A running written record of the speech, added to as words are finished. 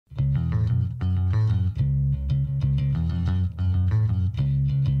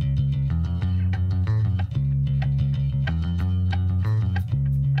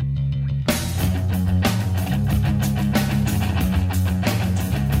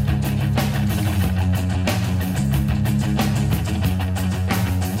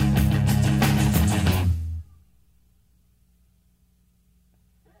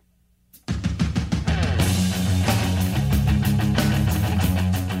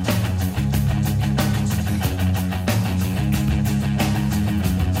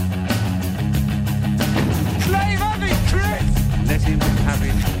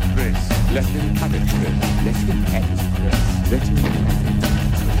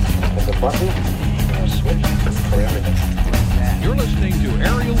button, switch for everything. You're listening to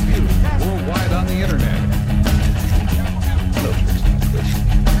Aerial View, worldwide on the internet.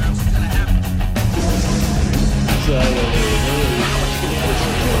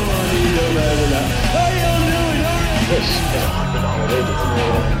 This is $100 radio.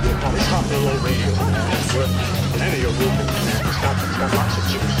 It's not below radio. It's worth any of your roofing. It's got lots of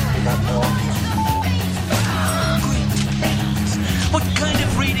juice. You got more. What kind of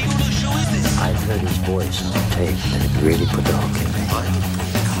radio show is this? I heard his voice on tape, and it really put the hook in me. I've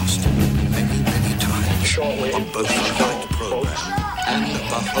broadcast many times Shortwave. on both the night program and the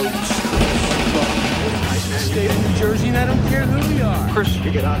host. State of New Jersey, and I don't care who we are. Chris,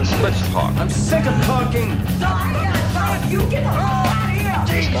 you get out of space. Let's talk. I'm sick of talking. You get the hell out of here!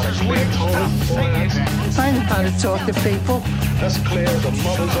 Jesus, weird tone. I know how to talk to people. That's clear as a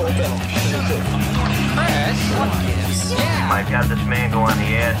mother's old bell. You might have this man go on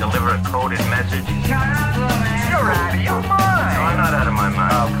the air, deliver a coded message. Shut up, man. You're out of your mind. No, I'm not out of my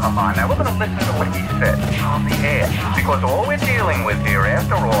mind. Oh, come on now. We're going to listen to what he said on the air. Because all we're dealing with here,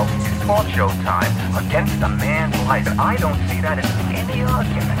 after all, is talk show time against a man's life. And I don't see that as any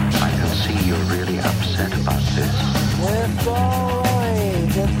argument. I can see you're really upset about this. It's all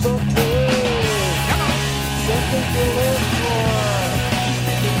right. It's okay. Something to live for.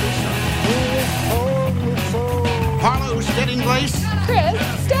 Harlow, steady Grace. Chris,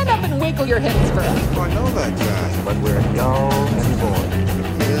 stand up and wiggle your hips for us. I know that guy. But we're dull and bored.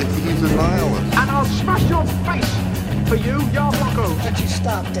 Yeah, he's a nihilist. And I'll smash your face for you, Yarbuckle. Why don't you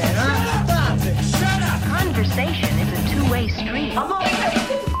stop that, huh? Stop it. Shut up. Conversation is a two-way street. I'm on I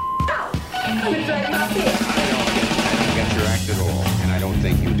don't get your act at all, and I don't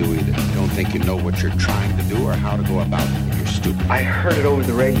think you do either. I don't think you know what you're trying to do or how to go about it. You're stupid. I heard it over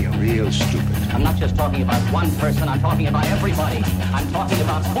the radio. Real stupid. I'm not just talking about one person, I'm talking about everybody. I'm talking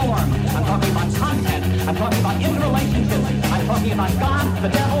about form, I'm talking about content, I'm talking about interrelationships, I'm talking about God, the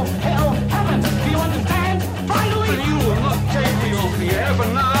devil, hell, heaven. Do you understand? Finally! You will not take me off the air for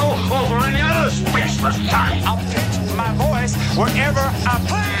now or for any other spaceless time. I'll pitch my voice wherever I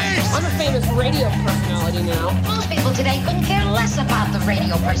please. I'm a famous radio personality now. Most people today couldn't care less about the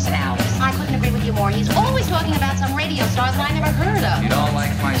radio personalities. I couldn't agree with you more. He's always talking about some radio stars that I never heard of. You don't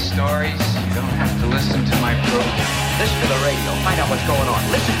like my stories? You don't have to listen to my program. Listen to the radio, find out what's going on.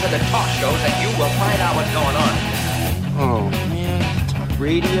 Listen to the talk shows and you will find out what's going on. Oh, man. Talk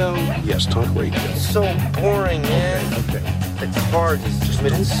radio? Yes, talk radio. It's so boring, man. Okay. It's hard. It's just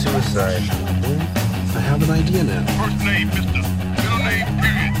committing suicide. I have an idea now. First name, mister. Middle name,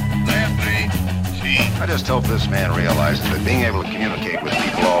 period. Last name, see? I just hope this man realizes that being able to communicate with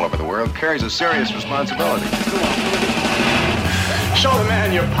people all over the world carries a serious responsibility. Show the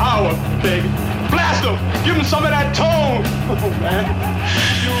man your power, baby. Blast him. Give him some of that tone. Oh, man.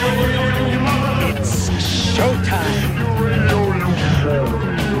 It's showtime.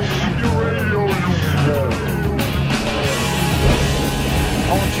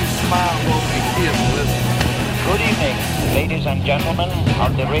 Won't you smile for me, dear listener? Good evening, ladies and gentlemen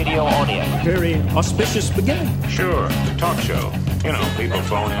of the radio audience. Very auspicious beginning. Sure, the talk show. You know, people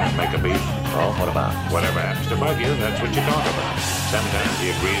phone in, make a beef. Oh, what about? Whatever happens to bug you, that's what you talk about. Sometimes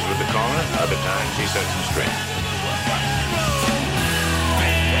he agrees with the caller, other times he sets him straight.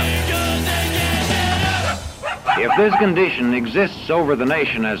 If this condition exists over the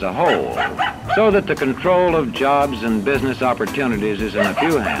nation as a whole, so that the control of jobs and business opportunities is in a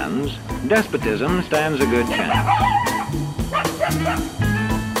few hands, despotism stands a good chance.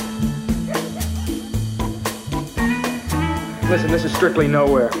 Listen, this is strictly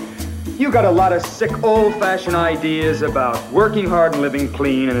nowhere. You got a lot of sick, old-fashioned ideas about working hard and living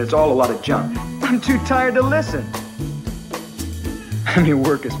clean, and it's all a lot of junk. I'm too tired to listen. I mean,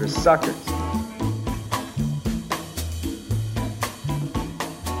 work is for suckers.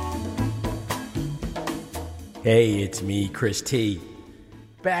 Hey, it's me, Chris T.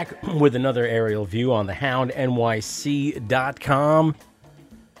 Back with another aerial view on the HoundNYC.com.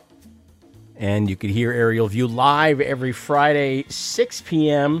 And you can hear Aerial View live every Friday, 6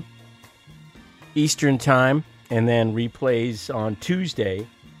 p.m. Eastern Time, and then replays on Tuesday,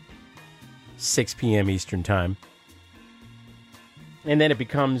 6 p.m. Eastern Time. And then it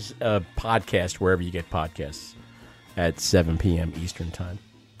becomes a podcast wherever you get podcasts at 7 p.m. Eastern Time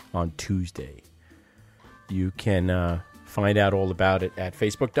on Tuesday. You can find out all about it at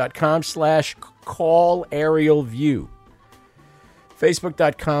facebook.com/callaerialview.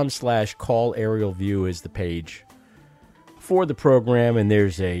 Facebook.com/callaerialview is the page for the program, and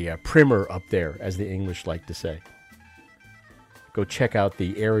there's a primer up there, as the English like to say. Go check out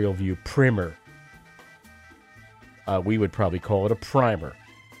the Aerial View primer. We would probably call it a primer.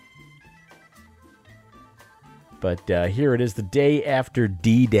 But here it is, the day after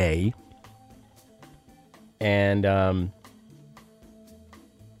D-Day. And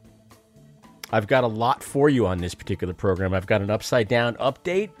I've got a lot for you on this particular program. I've got an Upside Down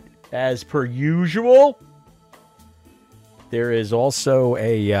update, as per usual. There is also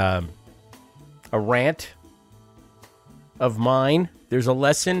a rant of mine. There's a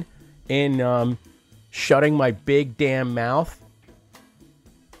lesson in shutting my big damn mouth.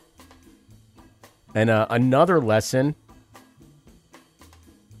 And another lesson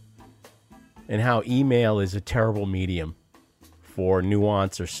in how email is a terrible medium for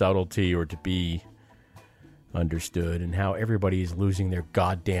nuance or subtlety or to be understood, and how everybody is losing their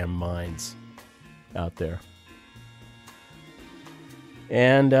goddamn minds out there.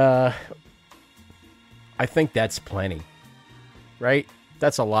 And I think that's plenty, right?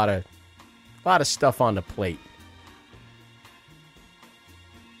 That's a lot of stuff on the plate.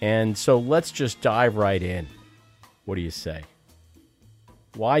 And so let's just dive right in. What do you say?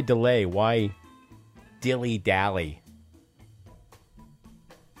 Why delay? Why dilly-dally?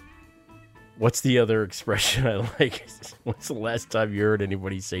 What's the other expression I like? When's the last time you heard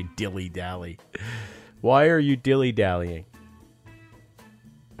anybody say dilly-dally? Why are you dilly-dallying?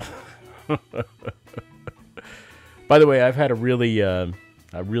 By the way, I've had a really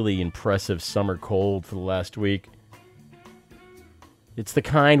impressive summer cold for the last week. It's the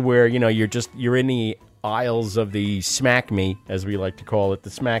kind where, you're in the aisles of the Smack Me, as we like to call it, the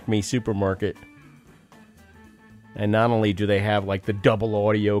Smack Me supermarket. And not only do they have, like, the double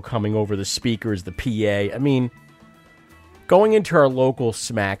audio coming over the speakers, the PA. I mean, going into our local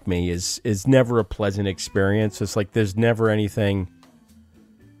Smack Me is never a pleasant experience. It's like there's never anything.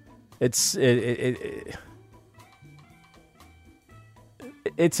 It's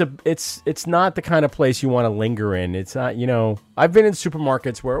not the kind of place you want to linger in. It's not, I've been in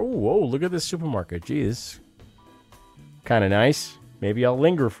supermarkets where, whoa, look at this supermarket. Gee, this is kind of nice. Maybe I'll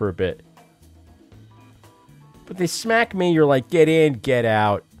linger for a bit. But they Smack Me, you're like, get in, get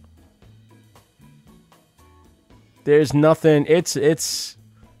out. There's nothing, it's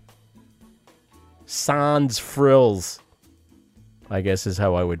sans frills, I guess is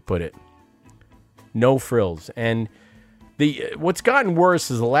how I would put it. No frills. And what's gotten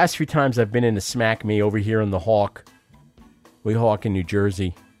worse is the last few times I've been in a Smack Me over here in the Hawk. We Hawk in New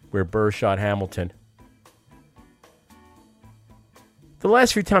Jersey, where Burr shot Hamilton. The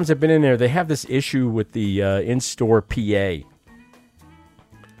last few times I've been in there, they have this issue with the in-store PA,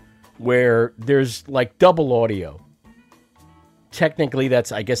 where there's like double audio. Technically,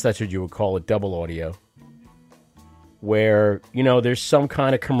 I guess that's what you would call it, double audio. Where, there's some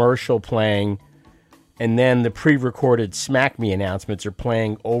kind of commercial playing, and then the pre-recorded Smack Me announcements are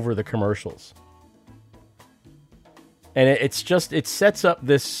playing over the commercials. And it sets up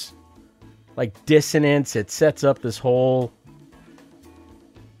this, like, dissonance. It sets up this whole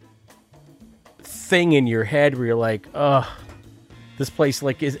thing in your head where you're like, ugh, this place,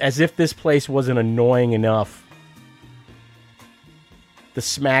 like, is as if this place wasn't annoying enough. The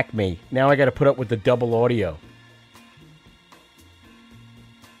Smack Me. Now I got to put up with the double audio.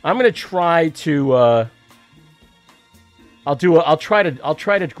 I'm gonna try to. I'll try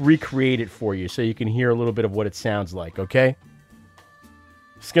to recreate it for you so you can hear a little bit of what it sounds like. Okay.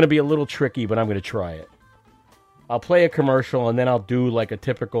 It's gonna be a little tricky, but I'm gonna try it. I'll play a commercial and then I'll do like a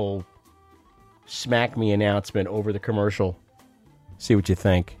typical Smack Me announcement over the commercial. See what you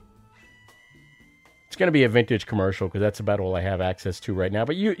think. It's gonna be a vintage commercial because that's about all I have access to right now.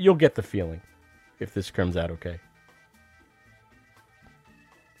 But you'll get the feeling if this comes out okay.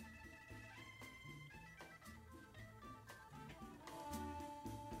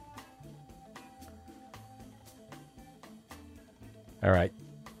 All right.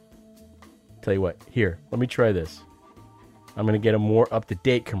 Tell you what. Here, let me try this. I'm going to get a more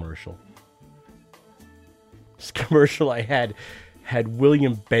up-to-date commercial. This commercial I had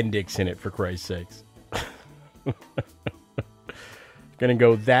William Bendix in it, for Christ's sakes. Going to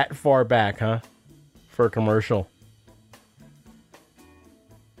go that far back, huh? For a commercial.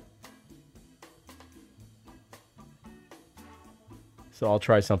 So I'll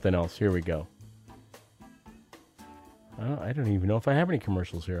try something else. Here we go. I don't even know if I have any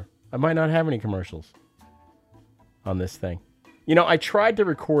commercials here. I might not have any commercials on this thing. I tried to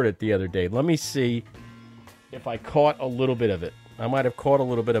record it the other day. Let me see if I caught a little bit of it. I might have caught a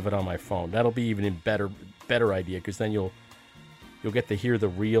little bit of it on my phone. That'll be even a better idea because then you'll get to hear the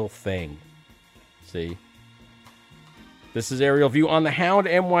real thing. See? This is Aerial View on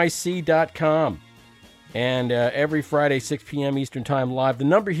thehoundnyc.com. And every Friday, 6 p.m. Eastern Time live. The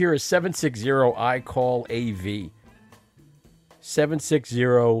number here is 760-I-CALL-AV.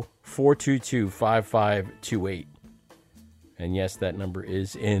 760-422-5528. And yes, that number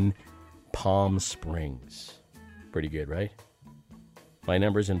is in Palm Springs. Pretty good, right? My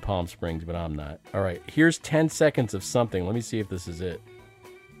number's in Palm Springs, but I'm not. All right, here's 10 seconds of something. Let me see if this is it.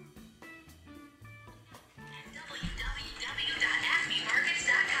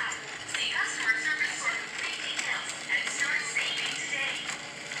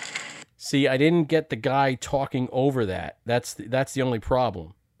 See, I didn't get the guy talking over that. That's the only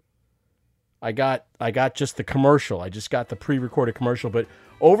problem. I got just the commercial. I just got the pre-recorded commercial, but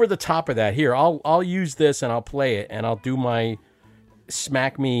over the top of that, here, I'll use this and I'll play it and I'll do my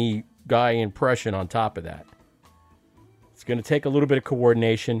Smack Me guy impression on top of that. It's going to take a little bit of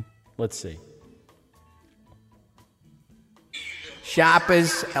coordination. Let's see.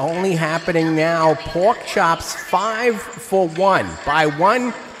 Shoppers, only happening now. Pork chops 5 for 1. Buy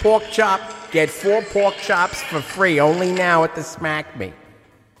 1 pork chop, get 4 pork chops for free. Only now at the Smack Me.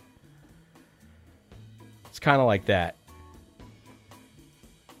 It's kind of like that.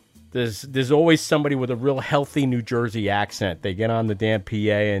 There's always somebody with a real healthy New Jersey accent. They get on the damn PA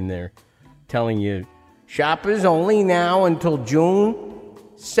and they're telling you, shoppers only now until June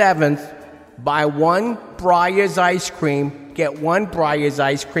 7th. Buy 1 Breyers ice cream, get 1 Breyers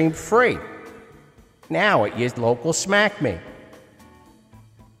ice cream free. Now at your local Smack Me.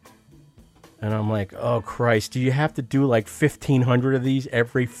 And I'm like, oh Christ, do you have to do like 1,500 of these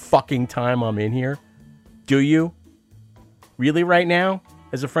every fucking time I'm in here? Do you? Really right now?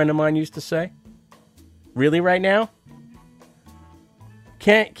 As a friend of mine used to say. Really right now?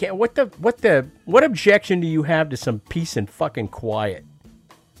 What objection do you have to some peace and fucking quiet?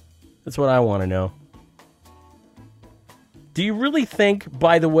 That's what I want to know. Do you really think,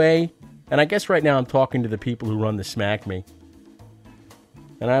 by the way, and I guess right now I'm talking to the people who run the Smack Me,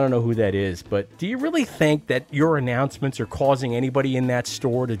 and I don't know who that is, but do you really think that your announcements are causing anybody in that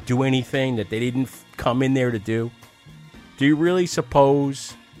store to do anything that they didn't come in there to do? Do you really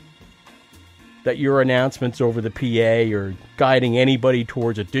suppose that your announcements over the PA are guiding anybody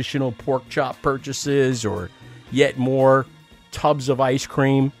towards additional pork chop purchases or yet more tubs of ice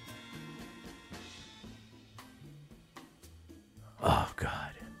cream? Oh,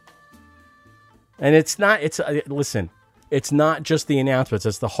 God. And listen, it's not just the announcements,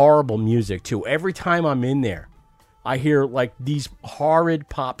 it's the horrible music, too. Every time I'm in there, I hear, like, these horrid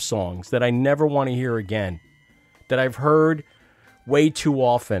pop songs that I never want to hear again, that I've heard way too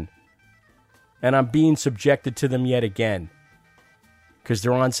often, and I'm being subjected to them yet again, because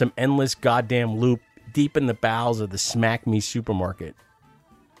they're on some endless goddamn loop deep in the bowels of the Smack Me supermarket.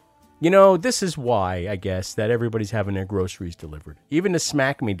 You know, this is why, I guess, that everybody's having their groceries delivered. Even the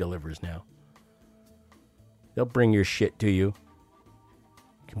Smack Me delivers now. They'll bring your shit to you.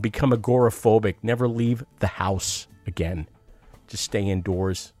 You can become agoraphobic. Never leave the house again. Just stay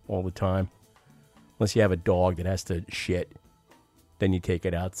indoors all the time. Unless you have a dog that has to shit. Then you take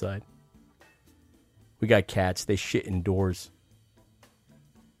it outside. We got cats. They shit indoors.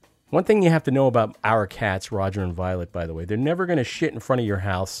 One thing you have to know about our cats, Roger and Violet, by the way, they're never going to shit in front of your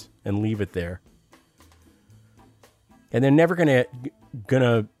house and leave it there. And they're never going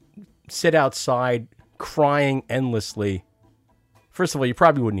to sit outside crying endlessly. First of all, you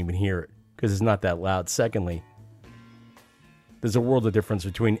probably wouldn't even hear it because it's not that loud. Secondly, there's a world of difference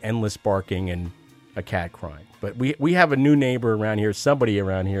between endless barking and a cat crying. But we have a new neighbor around here, somebody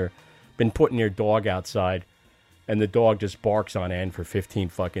around here, been putting their dog outside, and the dog just barks on end for 15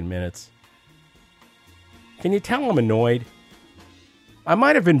 fucking minutes. Can you tell I'm annoyed? I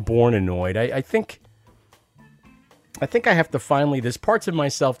might have been born annoyed. I think I have to finally... There's parts of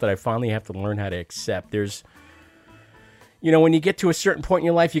myself that I finally have to learn how to accept. There's... You know, when you get to a certain point in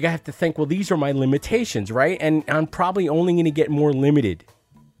your life, you have to think, well, these are my limitations, right? And I'm probably only going to get more limited.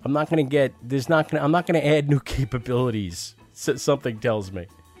 I'm not going to add new capabilities, something tells me.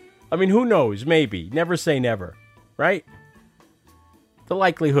 I mean, who knows? Maybe. Never say never, right? The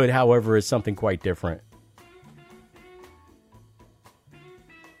likelihood, however, is something quite different.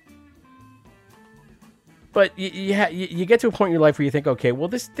 But you get to a point in your life where you think, okay, well,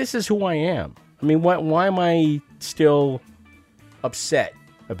 this is who I am. I mean, why am I still upset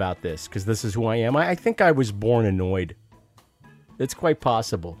about this? Because this is who I am. I think I was born annoyed. It's quite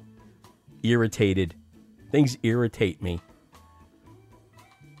possible. Irritated. Things irritate me.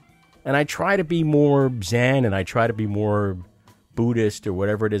 And I try to be more Zen, and I try to be more Buddhist, or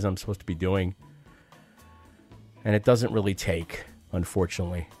whatever it is I'm supposed to be doing. And it doesn't really take,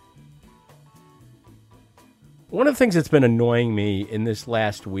 unfortunately. One of the things that's been annoying me in this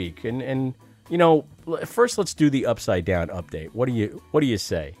last week, and you know, first let's do the upside down update. What do you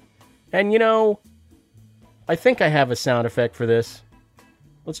say? And you know, I think I have a sound effect for this.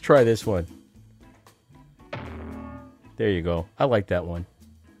 Let's try this one. There you go. I like that one.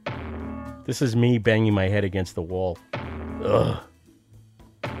 This is me banging my head against the wall. Ugh.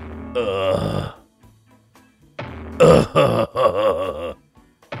 Ugh.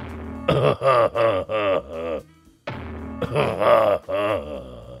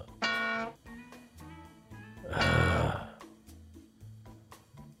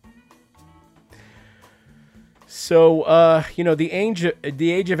 So, the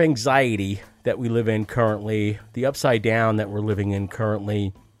age of anxiety that we live in currently, the upside down that we're living in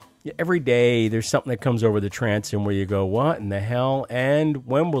currently, every day there's something that comes over the transom where you go, what in the hell? And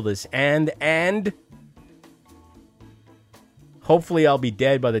when will this end? And hopefully I'll be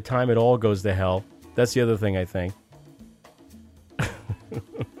dead by the time it all goes to hell. That's the other thing I think.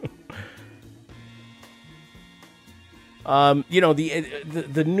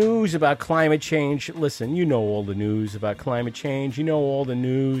 The news about climate change. Listen, you know all the news about climate change. You know all the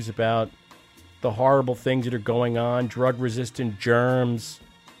news about the horrible things that are going on, drug-resistant germs,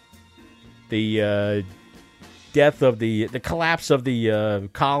 the death of the collapse of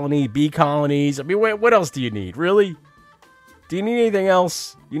the bee colonies. I mean, what else do you need, really? Do you need anything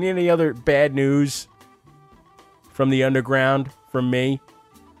else? You need any other bad news from the underground, from me?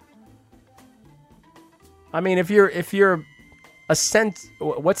 I mean, if you're a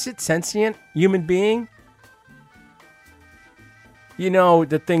sentient human being, you know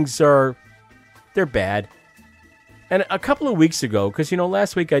that things they're bad. And a couple of weeks ago, because,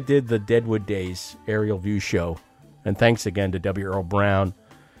 last week I did the Deadwood Days aerial view show. And thanks again to W. Earl Brown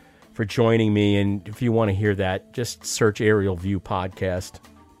for joining me. And if you want to hear that, just search Aerial View Podcast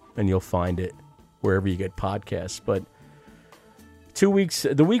and you'll find it wherever you get podcasts. But the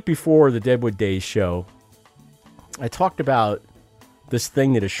week before the Deadwood Days show, I talked about this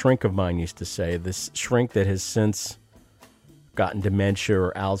thing that a shrink of mine used to say, this shrink that has since gotten dementia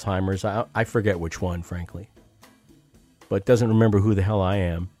or Alzheimer's. I forget which one, frankly, but doesn't remember who the hell I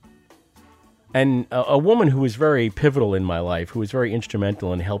am. And a woman who was very pivotal in my life, who was very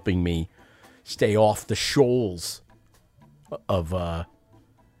instrumental in helping me stay off the shoals of,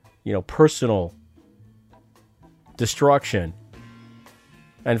 personal destruction.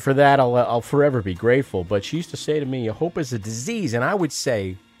 And for that, I'll forever be grateful. But she used to say to me, hope is a disease. And I would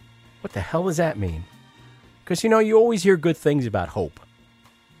say, what the hell does that mean? Because, you always hear good things about Hope.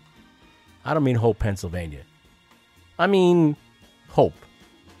 I don't mean Hope, Pennsylvania. I mean Hope.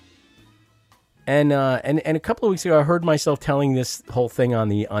 And a couple of weeks ago, I heard myself telling this whole thing on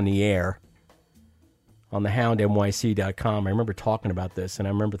the air, on the houndnyc.com. I remember talking about this, and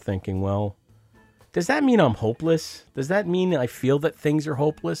I remember thinking, well, does that mean I'm hopeless? Does that mean I feel that things are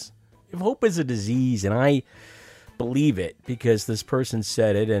hopeless? If hope is a disease, and I believe it because this person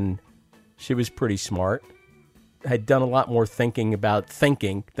said it, and she was pretty smart, had done a lot more thinking about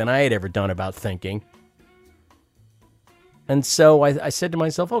thinking than I had ever done about thinking. And so I said to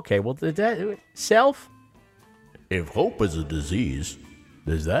myself, okay, well, self, if hope is a disease,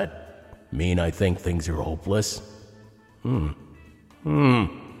 does that mean I think things are hopeless? And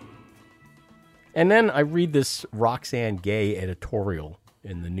then I read this Roxane Gay editorial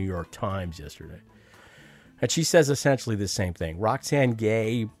in the New York Times yesterday. And she says essentially the same thing. Roxane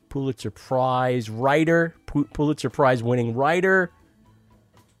Gay, Pulitzer Prize writer, Pulitzer Prize winning writer,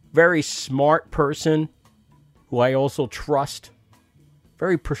 very smart person who I also trust,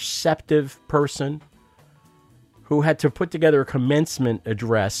 very perceptive person who had to put together a commencement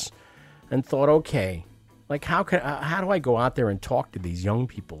address and thought, okay, like how do I go out there and talk to these young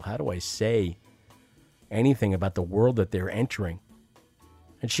people? How do I say anything about the world that they're entering?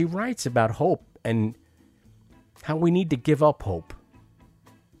 And she writes about hope and how we need to give up hope.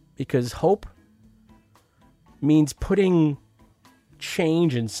 Because hope means putting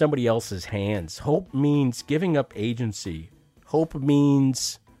change in somebody else's hands. Hope means giving up agency. Hope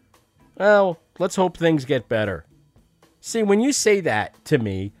means, well, let's hope things get better. See, when you say that to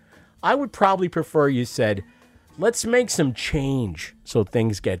me, I would probably prefer you said, let's make some change so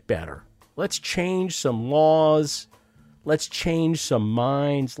things get better. Let's change some laws. Let's change some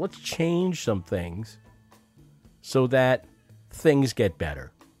minds. Let's change some things so that things get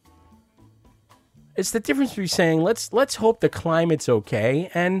better. It's the difference between saying, let's hope the climate's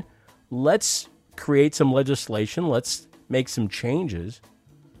okay and let's create some legislation. Let's make some changes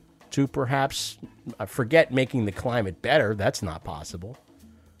to perhaps, forget making the climate better. That's not possible.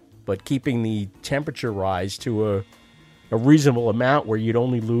 But keeping the temperature rise to a reasonable amount where you'd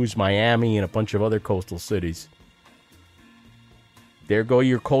only lose Miami and a bunch of other coastal cities. There go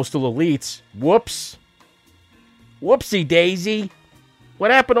your coastal elites. Whoops. Whoopsie daisy. What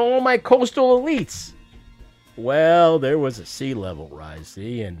happened to all my coastal elites? Well, there was a sea level rise,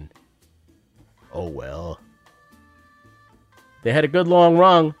 see, and oh well. They had a good long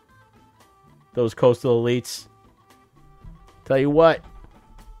run, those coastal elites. Tell you what,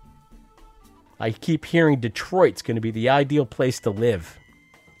 I keep hearing Detroit's going to be the ideal place to live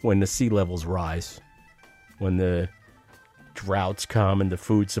when the sea levels rise, when the droughts come and the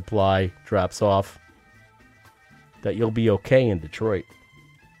food supply drops off, that you'll be okay in Detroit.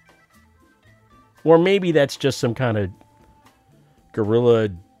 Or maybe that's just some kind of guerrilla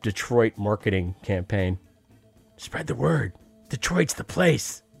Detroit marketing campaign. Spread the word. Detroit's the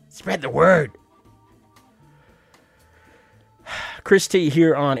place. Spread the word. Chris T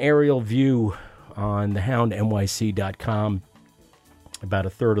here on Aerial View on thehoundnyc.com. About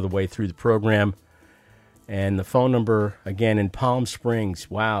a third of the way through the program. And the phone number, again, in Palm Springs.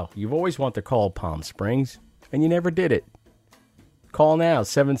 Wow, you've always wanted to call Palm Springs, and you never did it. Call now,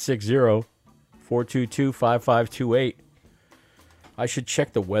 760-422-5528. I should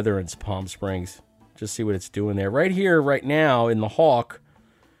check the weather in Palm Springs, just see what it's doing there. Right here, right now, in the Hawk,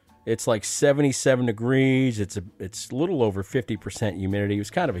 it's like 77 degrees. It's a little over 50% humidity. It was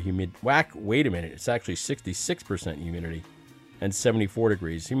kind of a humid... Wait a minute. It's actually 66% humidity and 74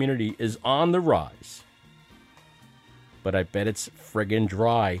 degrees. Humidity is on the rise. But I bet it's friggin'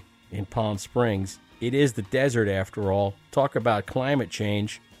 dry in Palm Springs. It is the desert, after all. Talk about climate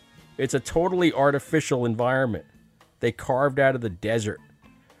change. It's a totally artificial environment they carved out of the desert.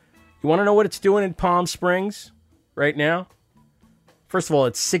 You want to know what it's doing in Palm Springs right now? First of all,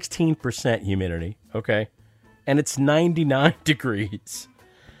 it's 16% humidity, okay? And it's 99 degrees.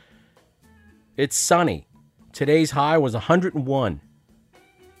 It's sunny. Today's high was 101.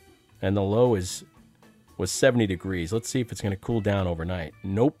 And the low was 70 degrees. Let's see if it's going to cool down overnight.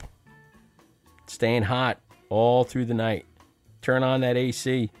 Nope. Staying hot all through the night. Turn on that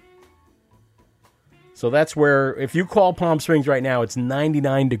AC. So that's where, if you call Palm Springs right now, it's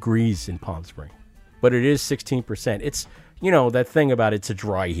 99 degrees in Palm Springs. But it is 16%. It's, you know, that thing about it's a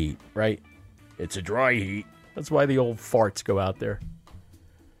dry heat, right? It's a dry heat. That's why the old farts go out there.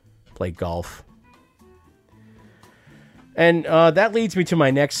 Play golf. And that leads me to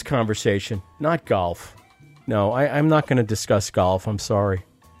my next conversation. Not golf. No, I'm not going to discuss golf. I'm sorry.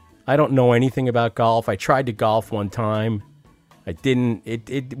 I don't know anything about golf. I tried to golf one time. I didn't.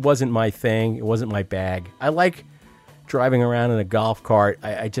 It wasn't my thing. It wasn't my bag. I like driving around in a golf cart.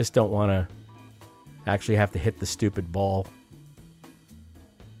 I just don't want to actually have to hit the stupid ball.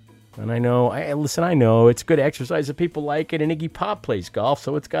 And I know, I know it's good exercise if people like it, and Iggy Pop plays golf,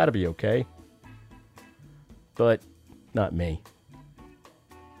 so it's got to be okay. But not me.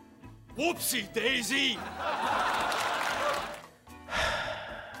 Whoopsie daisy!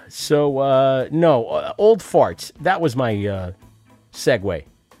 So, no, old farts. That was my segue.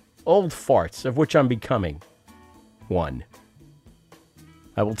 Old farts, of which I'm becoming one.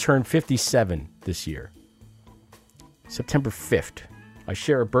 I will turn 57 this year. September 5th. I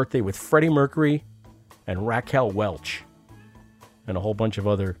share a birthday with Freddie Mercury and Raquel Welch and a whole bunch of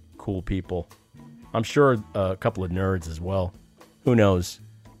other cool people. I'm sure a couple of nerds as well. Who knows?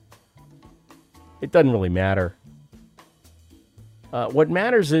 It doesn't really matter. What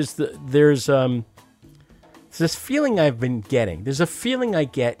matters is that there's this feeling I've been getting. There's a feeling I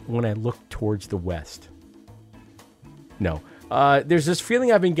get when I look towards the west. No. There's this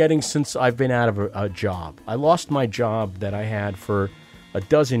feeling I've been getting since I've been out of a job. I lost my job that I had for a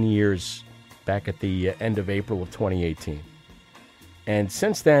dozen years back at the end of April of 2018. And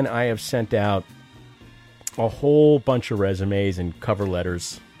since then, I have sent out a whole bunch of resumes and cover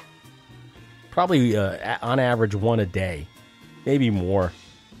letters. Probably on average one a day, maybe more.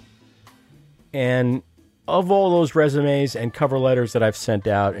 And of all those resumes and cover letters that I've sent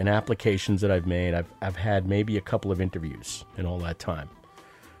out and applications that I've made, I've had maybe a couple of interviews in all that time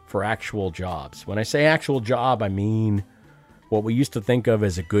for actual jobs. When I say actual job, I mean what we used to think of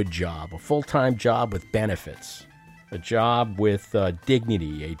as a good job, a full-time job with benefits, a job with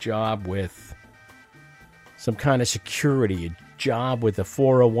dignity, a job with some kind of security, a job with a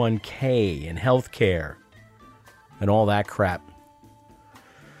 401k and health care and all that crap.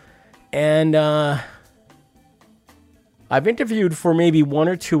 And I've interviewed for maybe one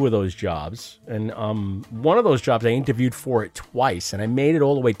or two of those jobs. And one of those jobs, I interviewed for it twice. And I made it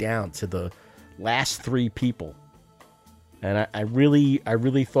all the way down to the last three people. And I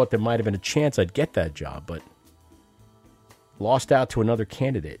really thought there might have been a chance I'd get that job. But lost out to another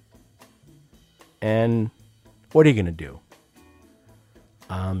candidate. And what are you going to do?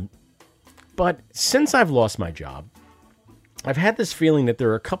 But since I've lost my job, I've had this feeling that there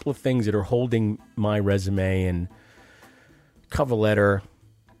are a couple of things that are holding my resume and cover letter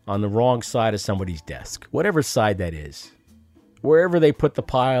on the wrong side of somebody's desk, whatever side that is. Wherever they put the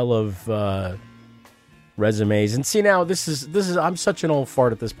pile of resumes. And see, now this is I'm such an old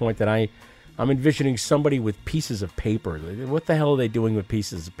fart at this point that I'm envisioning somebody with pieces of paper. What the hell are they doing with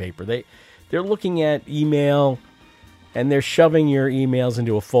pieces of paper? They're looking at email and they're shoving your emails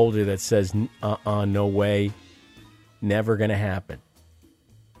into a folder that says no way, never gonna happen.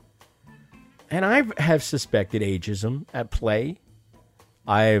 And I have suspected ageism at play.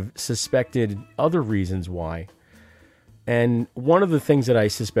 I've suspected other reasons why. And one of the things that I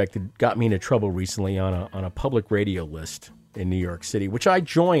suspected got me into trouble recently on a public radio list in New York City, which I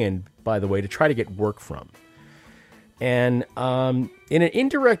joined, by the way, to try to get work from. And in an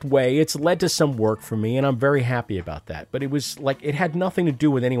indirect way, it's led to some work for me, and I'm very happy about that. But it was like it had nothing to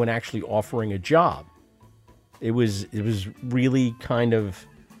do with anyone actually offering a job. It was really kind of...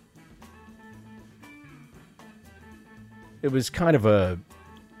 It was kind of a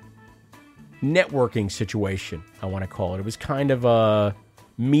networking situation, I want to call it. It was kind of a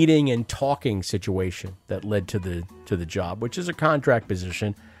meeting and talking situation that led to the job, which is a contract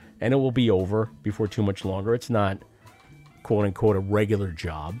position, and it will be over before too much longer. It's not, quote unquote, a regular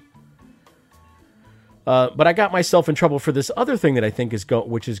job. But I got myself in trouble for this other thing that I think is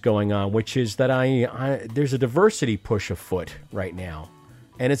going on, which is that there's a diversity push afoot right now,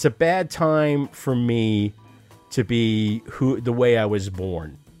 and it's a bad time for me to be the way I was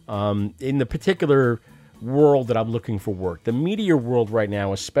born. In the particular world that I'm looking for work, the media world right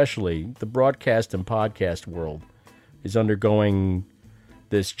now, especially the broadcast and podcast world, is undergoing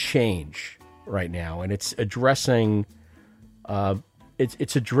this change right now, and it's addressing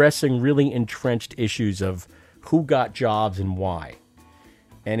it's addressing really entrenched issues of who got jobs and why,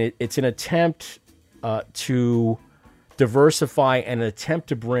 and it's an attempt to diversify and an attempt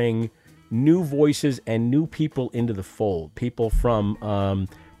to bring new voices and new people into the fold, people from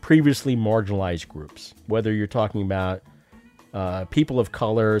previously marginalized groups, whether you're talking about people of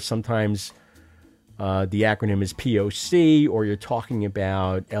color, sometimes the acronym is POC, or you're talking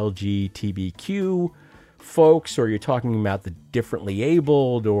about LGBTQ folks, or you're talking about the differently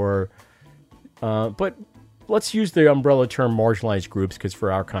abled, but let's use the umbrella term marginalized groups, because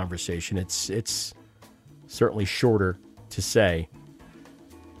for our conversation, it's certainly shorter to say.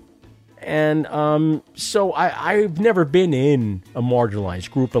 And so I've never been in a marginalized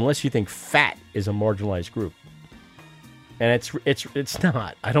group, unless you think fat is a marginalized group. And it's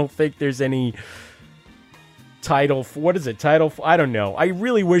not. I don't think there's any title. What is it? Title? I don't know. I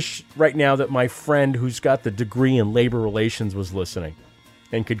really wish right now that my friend who's got the degree in labor relations was listening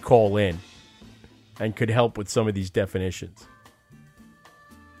and could call in and could help with some of these definitions.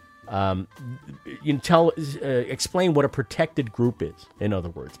 Explain what a protected group is, in other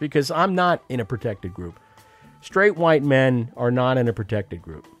words, because I'm not in a protected group. Straight white men are not in a protected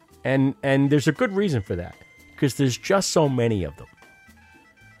group. And there's a good reason for that, because there's just so many of them.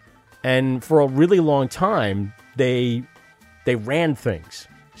 And for a really long time, they ran things,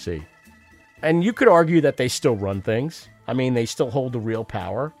 see. And you could argue that they still run things. I mean, they still hold the real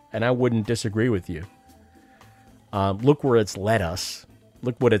power, and I wouldn't disagree with you. Look where it's led us.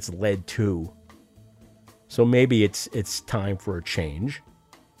 Look what it's led to. So maybe it's time for a change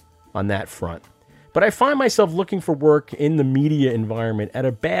on that front. But I find myself looking for work in the media environment at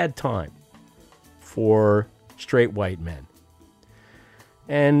a bad time for straight white men.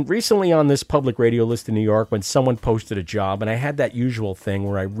 And recently on this public radio list in New York, when someone posted a job, and I had that usual thing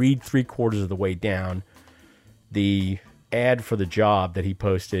where I read 3/4 of the way down the ad for the job that he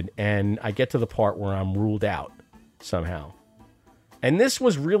posted, and I get to the part where I'm ruled out somehow. And this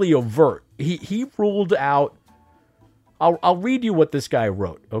was really overt. He ruled out... I'll read you what this guy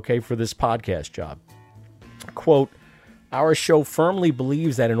wrote, okay, for this podcast job. Quote, "Our show firmly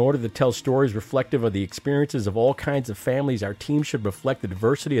believes that in order to tell stories reflective of the experiences of all kinds of families, our team should reflect the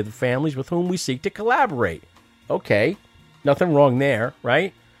diversity of the families with whom we seek to collaborate." Okay, nothing wrong there,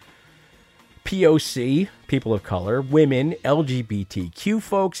 right? POC, people of color, women, LGBTQ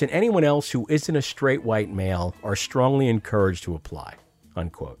folks, and anyone else who isn't a straight white male are strongly encouraged to apply,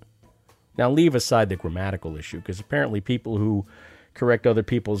 unquote. Now, leave aside the grammatical issue, because apparently people who correct other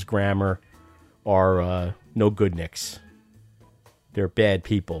people's grammar are no good nicks. They're bad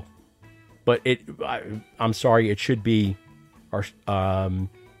people. But I'm sorry, it should be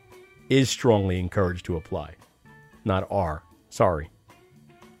is strongly encouraged to apply, not are. Sorry.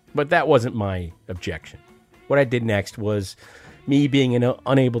 But that wasn't my objection. What I did next was me being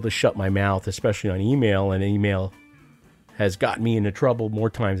unable to shut my mouth, especially on email, and email has gotten me into trouble more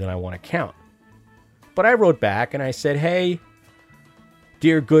times than I want to count. But I wrote back and I said, "Hey,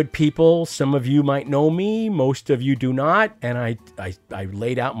 dear good people, some of you might know me, most of you do not." And I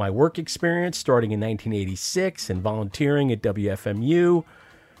laid out my work experience starting in 1986 and volunteering at WFMU.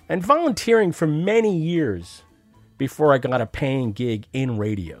 and volunteering for many years before I got a paying gig in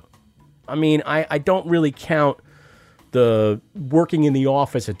radio. I mean, I don't really count the working in the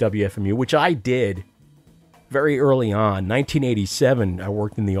office at WFMU, which I did very early on. 1987, I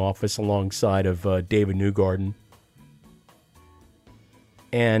worked in the office alongside of David Newgarden.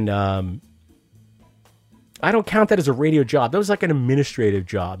 And I don't count that as a radio job. That was like an administrative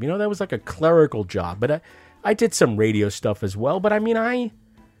job. You know, that was like a clerical job. But I did some radio stuff as well. But I mean, I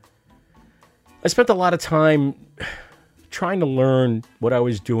spent a lot of time trying to learn what I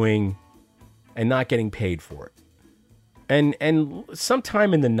was doing and not getting paid for it. And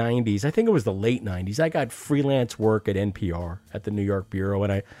sometime in the 90s, I think it was the late 90s, I got freelance work at NPR, at the New York Bureau,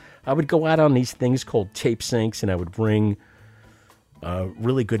 and I would go out on these things called tape syncs, and I would bring a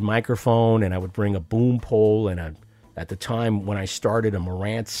really good microphone, and I would bring a boom pole, and at the time when I started, a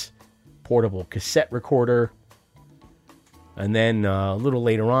Marantz portable cassette recorder. And then a little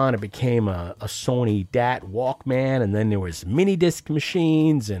later on, it became a Sony DAT Walkman, and then there was mini disc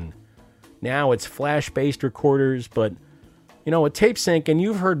machines, and now it's flash-based recorders. But, you know, a tape sync, and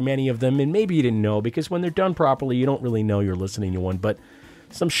you've heard many of them, and maybe you didn't know, because when they're done properly, you don't really know you're listening to one. But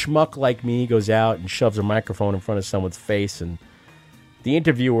some schmuck like me goes out and shoves a microphone in front of someone's face, and the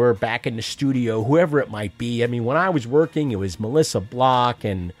interviewer back in the studio, whoever it might be. I mean, when I was working, it was Melissa Block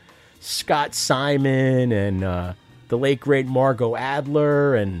and Scott Simon and the late, great Margot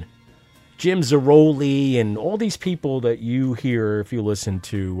Adler and Jim Zaroli and all these people that you hear if you listen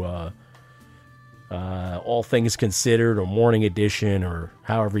to All Things Considered or Morning Edition or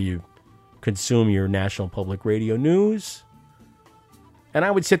however you consume your National Public Radio news. And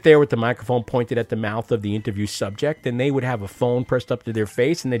I would sit there with the microphone pointed at the mouth of the interview subject, and they would have a phone pressed up to their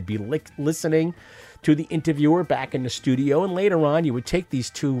face, and they'd be listening to the interviewer back in the studio. And later on, you would take these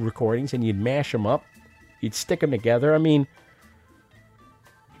two recordings and you'd mash them up. You'd stick them together. I mean,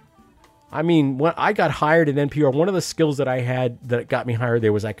 when I got hired at NPR, one of the skills that I had that got me hired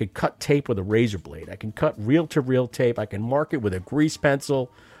there was I could cut tape with a razor blade. I can cut reel-to-reel tape. I can mark it with a grease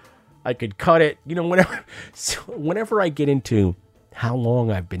pencil. I could cut it. You know, whenever I get into how long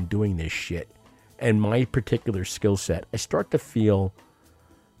I've been doing this shit and my particular skill set, I start to feel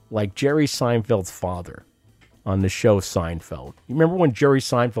like Jerry Seinfeld's father on the show Seinfeld. You remember when Jerry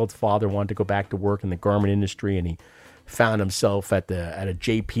Seinfeld's father wanted to go back to work in the garment industry, and he found himself at a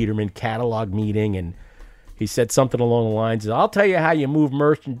J. Peterman catalog meeting, and he said something along the lines of, "I'll tell you how you move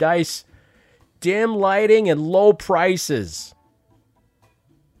merchandise: dim lighting and low prices."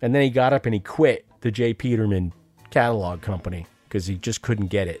 And then he got up and he quit the J. Peterman catalog company because he just couldn't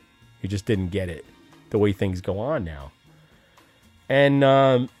get it. He just didn't get it the way things go on now. And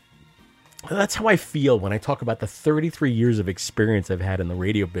that's how I feel when I talk about the 33 years of experience I've had in the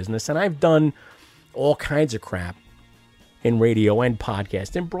radio business. And I've done all kinds of crap in radio and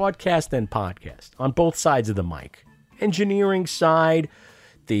podcast, in broadcast and podcast, on both sides of the mic. Engineering side,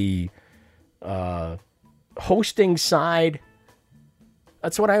 the hosting side.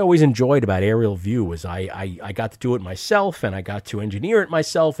 That's what I always enjoyed about Aerial View, was I got to do it myself, and I got to engineer it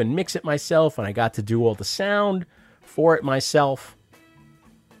myself and mix it myself, and I got to do all the sound for it myself.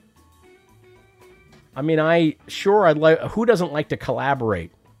 I mean, who doesn't like to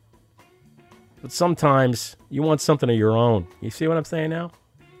collaborate? But sometimes you want something of your own. You see what I'm saying now?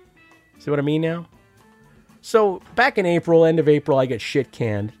 See what I mean now? So back in April, end of April, I get shit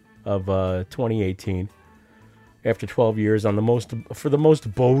canned of 2018 after 12 years for the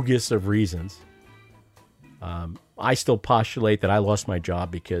most bogus of reasons. I still postulate that I lost my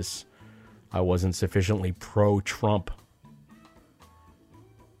job because I wasn't sufficiently pro-Trump.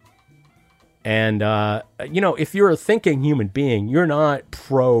 And, if you're a thinking human being, you're not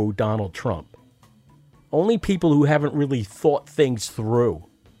pro-Donald Trump. Only people who haven't really thought things through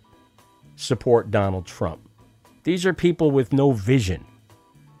support Donald Trump. These are people with no vision,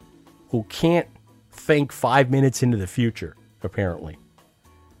 who can't think 5 minutes into the future, apparently.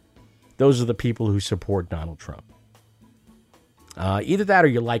 Those are the people who support Donald Trump. Either that or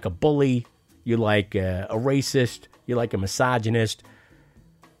you're like a bully, you're like a racist, you're like a misogynist.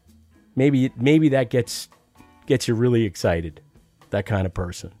 Maybe that gets you really excited, that kind of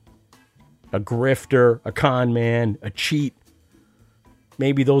person. A grifter, a con man, a cheat.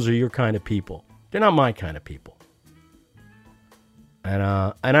 Maybe those are your kind of people. They're not my kind of people. And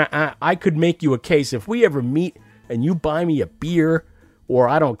I could make you a case. If we ever meet and you buy me a beer, or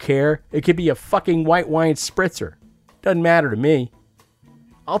I don't care, it could be a fucking white wine spritzer. Doesn't matter to me.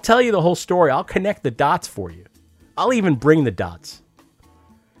 I'll tell you the whole story. I'll connect the dots for you. I'll even bring the dots.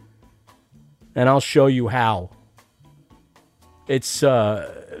 And I'll show you how. It's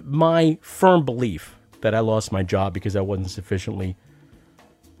my firm belief that I lost my job because I wasn't sufficiently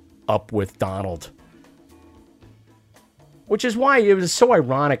up with Donald. Which is why it was so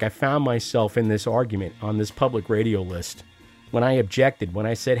ironic I found myself in this argument on this public radio list when I objected, when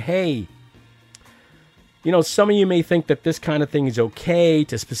I said, hey, you know, some of you may think that this kind of thing is okay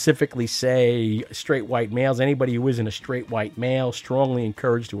to specifically say straight white males. Anybody who isn't a straight white male, strongly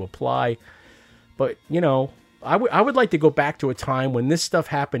encouraged to apply. But, you know, I would like to go back to a time when this stuff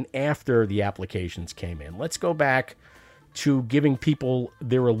happened after the applications came in. Let's go back to giving people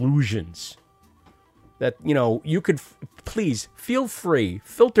their illusions. That, you know, you could, please, feel free,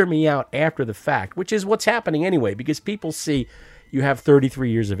 filter me out after the fact, which is what's happening anyway, because people see you have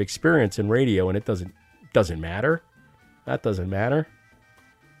 33 years of experience in radio, and it doesn't matter. That doesn't matter.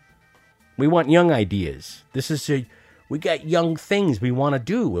 We want young ideas. We got young things we want to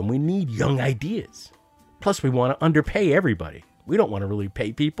do, and we need young ideas. Plus, we want to underpay everybody. We don't want to really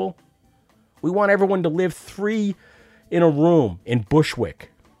pay people. We want everyone to live 3 in a room in Bushwick.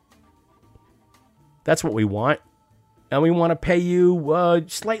 That's what we want. And we want to pay you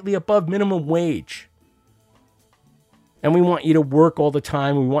slightly above minimum wage. And we want you to work all the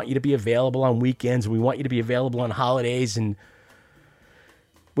time. We want you to be available on weekends. We want you to be available on holidays. And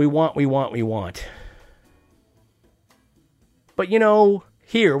we want. But, you know,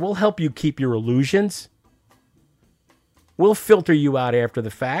 here, we'll help you keep your illusions. We'll filter you out after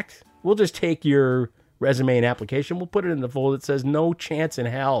the fact. We'll just take your resume and application. We'll put it in the folder that says no chance in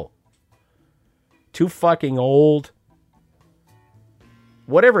hell. Too fucking old.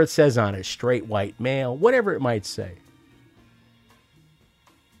 Whatever it says on it, straight white male, whatever it might say.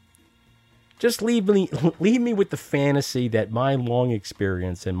 Just leave me with the fantasy that my long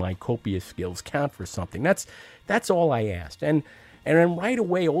experience and my copious skills count for something. That's all I asked. And then right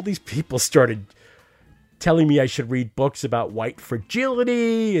away, all these people started telling me I should read books about white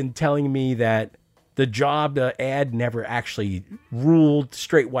fragility and telling me that the job ad never actually ruled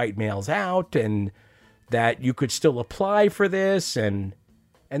straight white males out and that you could still apply for this. And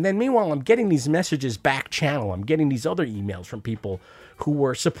then meanwhile, I'm getting these messages back channel. I'm getting these other emails from people who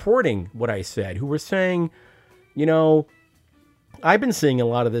were supporting what I said, who were saying, you know, I've been seeing a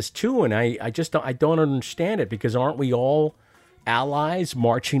lot of this too, and I don't understand it, because aren't we all allies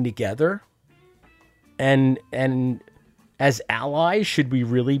marching together? And as allies, should we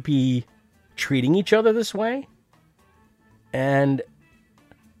really be treating each other this way? And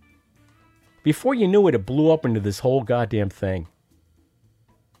before you knew it, it blew up into this whole goddamn thing.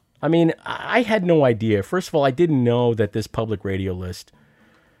 I mean, I had no idea. First of all, I didn't know that this public radio list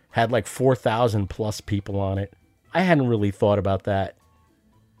had like 4,000 plus people on it. I hadn't really thought about that.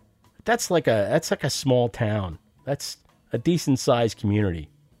 That's like a small town. That's a decent sized community.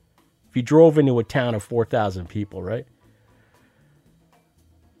 If you drove into a town of 4,000 people, right?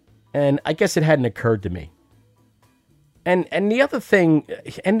 And I guess it hadn't occurred to me. And the other thing,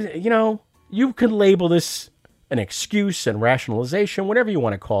 and you know, you could label this an excuse and rationalization, whatever you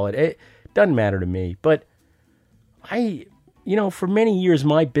want to call it. It doesn't matter to me. But for many years,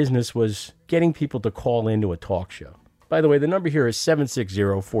 my business was getting people to call into a talk show. By the way, the number here is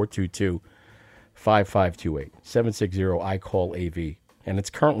 760-422-5528. 760-I-CALL-AV. And it's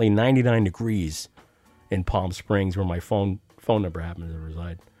currently 99 degrees in Palm Springs, where my phone number happens to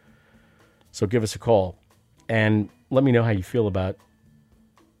reside. So give us a call and let me know how you feel about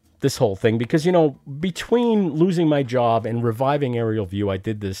this whole thing. Because, you know, between losing my job and reviving Aerial View, I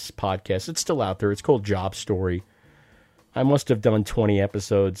did this podcast. It's still out there. It's called Job Story. I must have done 20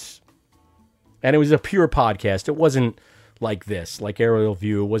 episodes. And it was a pure podcast. It wasn't like this, like Aerial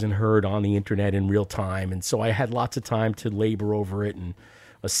View. It wasn't heard on the internet in real time. And so I had lots of time to labor over it and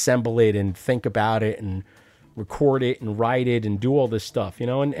assemble it and think about it and record it and write it and do all this stuff, you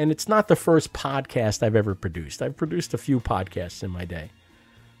know. And it's not the first podcast I've ever produced. I've produced a few podcasts in my day.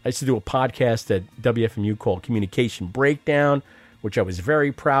 I used to do a podcast at WFMU called Communication Breakdown, which I was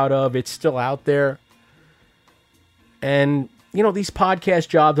very proud of. It's still out there. And, you know, these podcast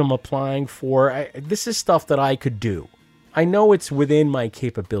jobs I'm applying for, this is stuff that I could do. I know it's within my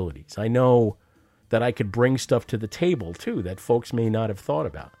capabilities. I know that I could bring stuff to the table, too, that folks may not have thought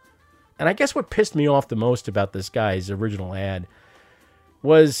about. And I guess what pissed me off the most about this guy's original ad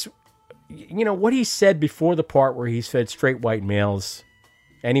was, you know, what he said before the part where he said straight white males,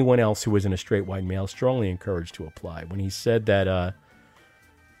 anyone else who isn't a straight white male, strongly encouraged to apply. When he said that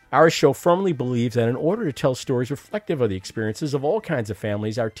our show firmly believes that in order to tell stories reflective of the experiences of all kinds of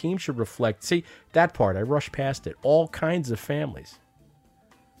families, our team should reflect, see, that part, I rushed past it, all kinds of families.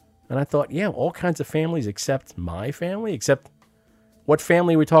 And I thought, yeah, all kinds of families except my family, except what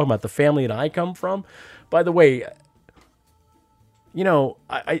family are we talking about? The family that I come from? By the way, you know,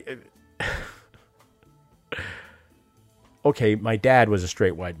 Okay, my dad was a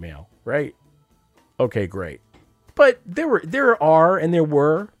straight white male, right? Okay, great. But there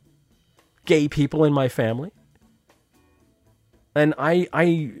were gay people in my family. And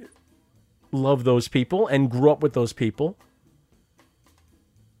I love those people and grew up with those people.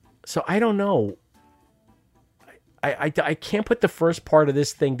 So I don't know. I can't put the first part of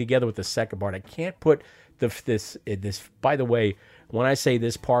this thing together with the second part. I can't put this. By the way, when I say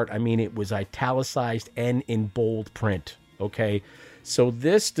this part, I mean it was italicized and in bold print. Okay, so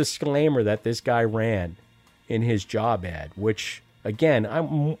this disclaimer that this guy ran in his job ad, which again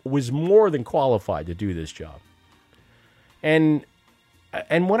I was more than qualified to do this job, and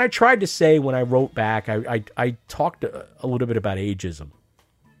what I tried to say when I wrote back, I talked a little bit about ageism,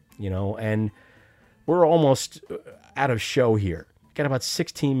 and we're almost out of show here. Got about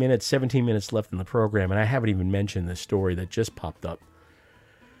 17 minutes left in the program, and I haven't even mentioned this story that just popped up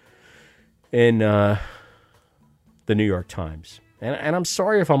in the New York Times. And I'm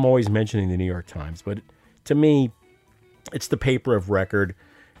sorry if I'm always mentioning the New York Times, but to me, it's the paper of record,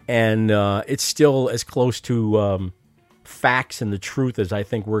 and it's still as close to facts and the truth as I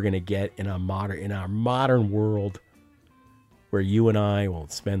think we're going to get in our modern world, where you and I will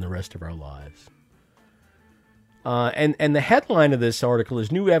spend the rest of our lives. And the headline of this article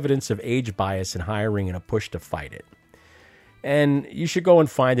is New Evidence of Age Bias in Hiring and a Push to Fight It. And you should go and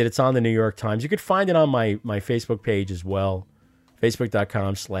find it. It's on the New York Times. You could find it on my Facebook page as well,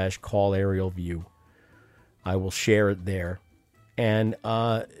 facebook.com/callarielview. I will share it there. And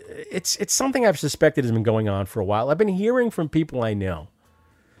it's something I've suspected has been going on for a while. I've been hearing from people I know,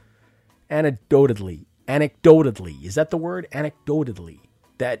 anecdotally, is that the word? Anecdotally.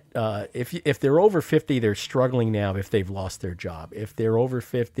 That if they're over 50, they're struggling now if they've lost their job. If they're over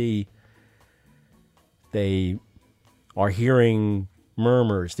 50, they are hearing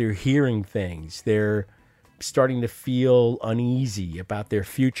murmurs. They're hearing things. They're starting to feel uneasy about their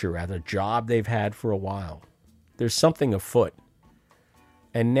future at a job they've had for a while. There's something afoot.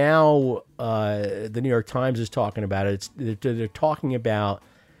 And now the New York Times is talking about it. They're talking about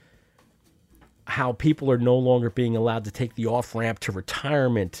how people are no longer being allowed to take the off-ramp to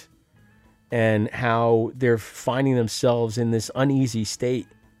retirement, and how they're finding themselves in this uneasy state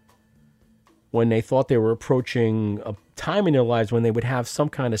when they thought they were approaching a time in their lives when they would have some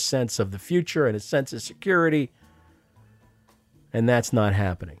kind of sense of the future and a sense of security, and that's not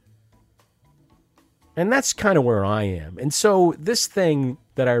happening. And that's kind of where I am. And so this thing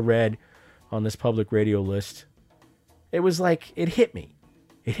that I read on this public radio list, it was like, it hit me.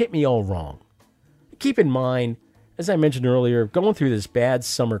 It hit me all wrong. Keep in mind, as I mentioned earlier, going through this bad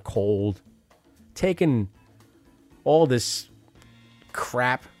summer cold, taking all this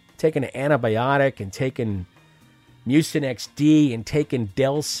crap, taking an antibiotic and taking Mucinex D and taking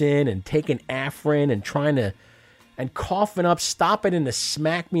Delsin and taking Afrin and coughing up, stopping in to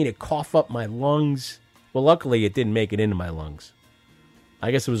smack me to cough up my lungs. Well, luckily it didn't make it into my lungs.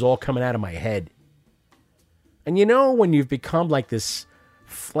 I guess it was all coming out of my head. And when you've become like this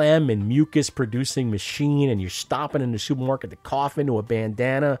phlegm and mucus producing machine, and you're stopping in the supermarket to cough into a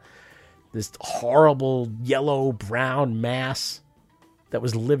bandana, this horrible yellow brown mass that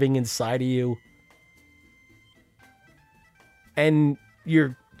was living inside of you, and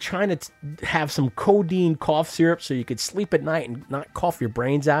you're trying to have some codeine cough syrup so you could sleep at night and not cough your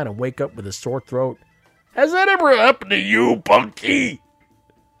brains out and wake up with a sore throat. Has that ever happened to you, Bunky?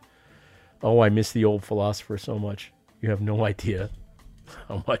 Oh, I miss the old philosopher so much. You have no idea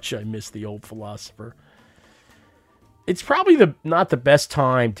how much I miss the old philosopher. It's probably not the best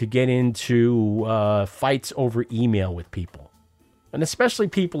time to get into fights over email with people. And especially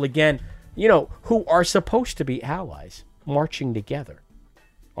people, again, who are supposed to be allies, marching together.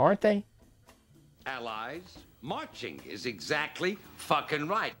 Aren't they? Allies marching is exactly fucking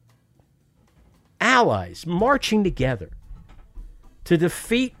right. Allies marching together to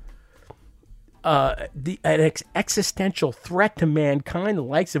defeat an existential threat to mankind, the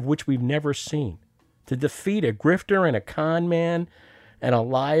likes of which we've never seen. To defeat a grifter and a con man and a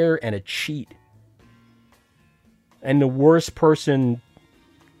liar and a cheat. And the worst person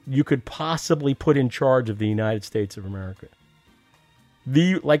you could possibly put in charge of the United States of America.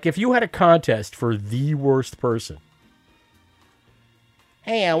 If you had a contest for the worst person.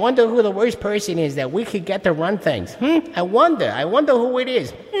 Hey, I wonder who the worst person is that we could get to run things. I wonder who it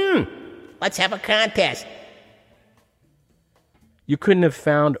is. Let's have a contest. You couldn't have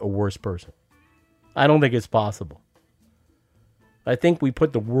found a worse person. I don't think it's possible. I think we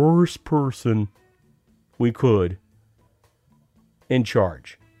put the worst person we could in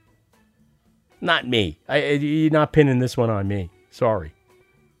charge. Not me. You're not pinning this one on me. Sorry.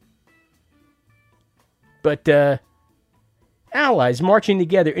 But allies marching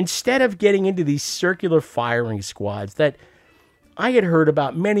together instead of getting into these circular firing squads that I had heard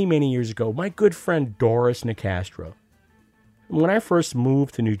about many, many years ago. My good friend Doris Nicastro. When I first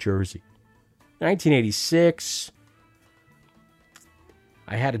moved to New Jersey, 1986,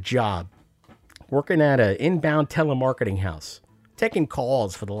 I had a job working at an inbound telemarketing house, taking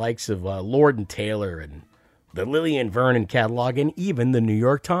calls for the likes of Lord & Taylor and the Lillian Vernon catalog and even the New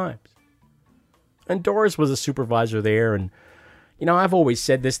York Times. And Doris was a supervisor there, and you know, I've always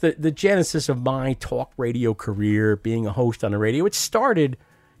said this, the genesis of my talk radio career, being a host on the radio, it started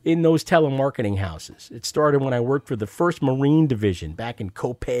in those telemarketing houses. It started when I worked for the 1st Marine Division back in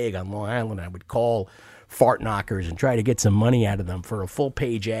Copaig on Long Island. I would call fart knockers and try to get some money out of them for a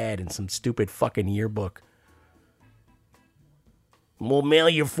full-page ad in some stupid fucking yearbook. We'll mail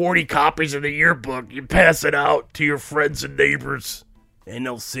you 40 copies of the yearbook. You pass it out to your friends and neighbors, and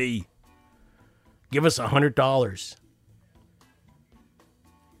they'll see. Give us $100.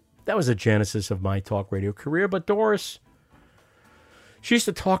 That was the genesis of my talk radio career. But Doris, she used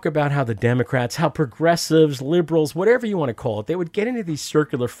to talk about how the Democrats, how progressives, liberals, whatever you want to call it, they would get into these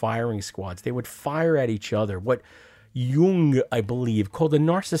circular firing squads. They would fire at each other. What Jung, I believe, called the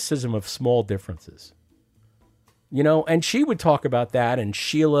narcissism of small differences. You know, and she would talk about that, and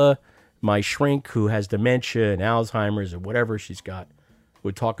Sheila, my shrink who has dementia and Alzheimer's or whatever she's got,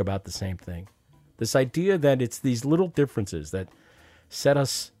 would talk about the same thing. This idea that it's these little differences that set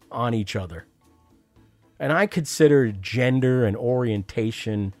us on each other. And I consider gender and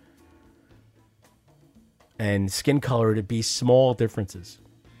orientation and skin color to be small differences.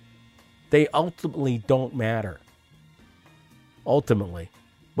 They ultimately don't matter. Ultimately.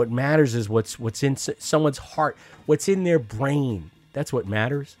 What matters is what's in someone's heart, what's in their brain. That's what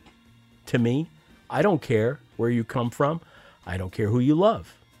matters to me. I don't care where you come from. I don't care who you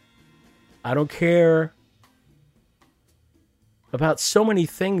love. I don't care about so many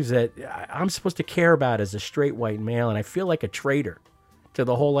things that I'm supposed to care about as a straight white male, and I feel like a traitor to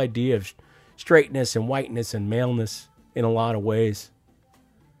the whole idea of straightness and whiteness and maleness in a lot of ways.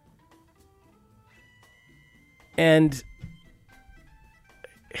 And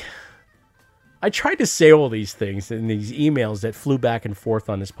I tried to say all these things in these emails that flew back and forth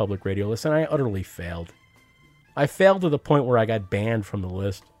on this public radio list, and I utterly failed. I failed to the point where I got banned from the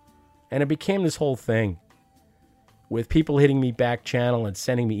list. And it became this whole thing with people hitting me back channel and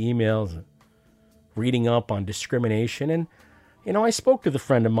sending me emails and reading up on discrimination. And, you know, I spoke to the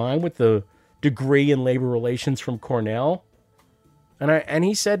friend of mine with the degree in labor relations from Cornell. And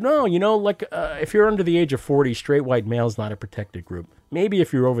he said, no, you know, like if you're under the age of 40, straight white male is not a protected group. Maybe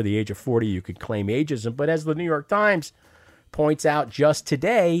if you're over the age of 40, you could claim ageism. But as the New York Times points out just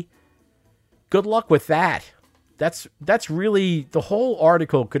today, good luck with that. That's really, the whole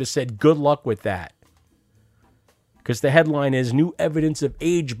article could have said good luck with that. Because the headline is new evidence of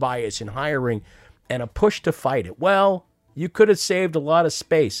age bias in hiring and a push to fight it. Well, you could have saved a lot of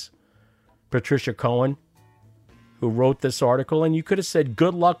space, Patricia Cohen, who wrote this article, and you could have said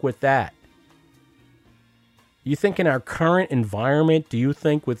good luck with that. You think in our current environment, do you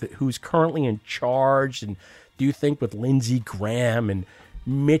think with who's currently in charge, and do you think with Lindsey Graham and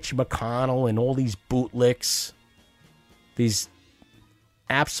Mitch McConnell and all these bootlicks, these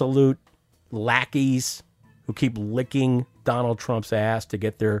absolute lackeys who keep licking Donald Trump's ass to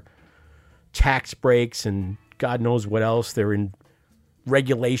get their tax breaks and God knows what else, they're in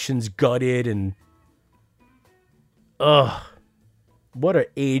regulations gutted, and what an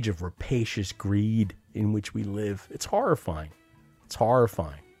age of rapacious greed in which we live. It's horrifying. It's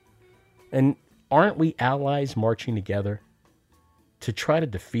horrifying. And aren't we allies marching together to try to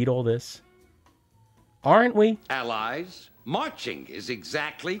defeat all this? Aren't we? Allies? Marching is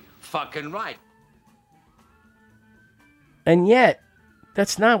exactly fucking right. And yet,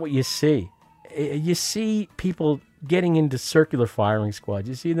 that's not what you see. You see people getting into circular firing squads.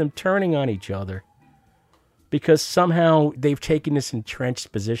 You see them turning on each other because somehow they've taken this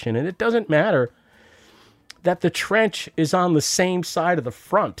entrenched position. And it doesn't matter that the trench is on the same side of the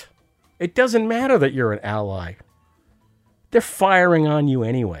front. It doesn't matter that you're an ally. They're firing on you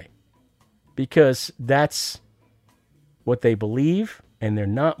anyway because that's what they believe, and they're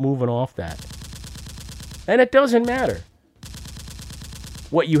not moving off that. And it doesn't matter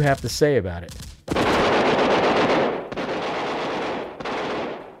what you have to say about it.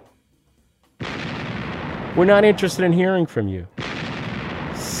 We're not interested in hearing from you.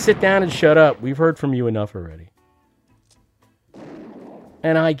 Sit down and shut up. We've heard from you enough already.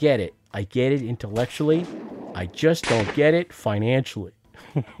 And I get it. I get it intellectually. I just don't get it financially.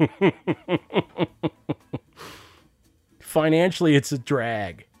 Financially, it's a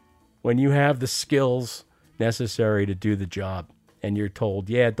drag. When you have the skills necessary to do the job. And you're told,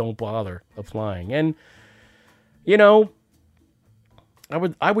 yeah, don't bother applying. And, you know,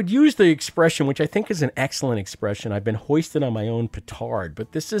 I would use the expression, which I think is an excellent expression. I've been hoisted on my own petard,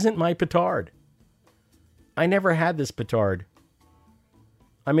 but this isn't my petard. I never had this petard.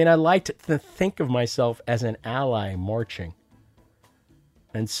 I mean, I like to think of myself as an ally marching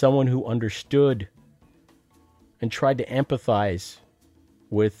and someone who understood and tried to empathize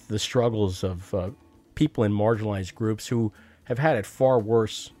with the struggles of people in marginalized groups who have had it far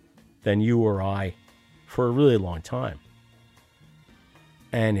worse than you or I for a really long time.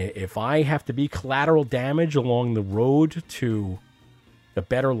 And if I have to be collateral damage along the road to a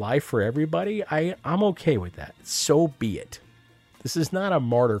better life for everybody, I'm okay with that. So be it. This is not a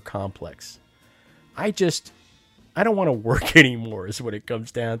martyr complex. I don't want to work anymore is what it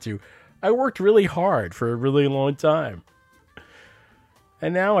comes down to. I worked really hard for a really long time.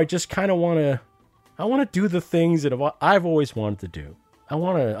 And now I just kind of want to do the things that I've always wanted to do. I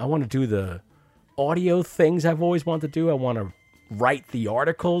want to do the audio things I've always wanted to do. I want to write the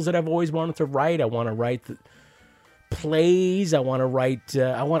articles that I've always wanted to write. I want to write the plays. I want to write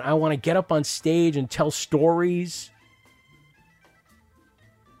I want to get up on stage and tell stories.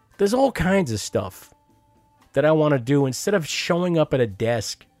 There's all kinds of stuff that I want to do instead of showing up at a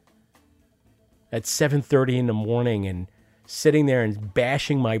desk at 7:30 in the morning and sitting there and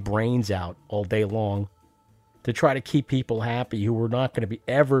bashing my brains out all day long to try to keep people happy who were not going to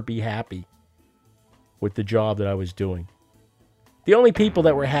ever be happy with the job that I was doing. The only people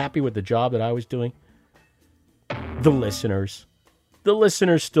that were happy with the job that I was doing, the listeners. The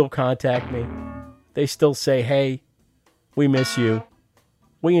listeners still contact me. They still say, hey, we miss you.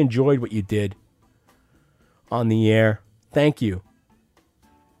 We enjoyed what you did on the air. Thank you.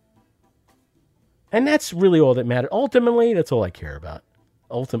 And that's really all that mattered. Ultimately, that's all I care about.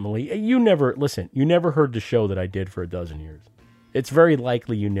 Ultimately, you never heard the show that I did for a dozen years. It's very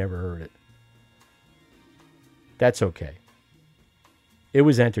likely you never heard it. That's okay. It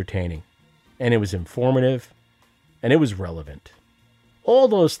was entertaining, and it was informative, and it was relevant. All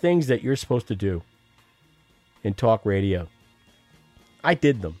those things that you're supposed to do in talk radio, I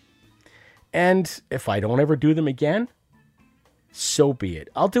did them. And if I don't ever do them again, so be it.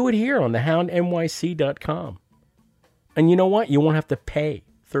 I'll do it here on thehoundnyc.com. And you know what? You won't have to pay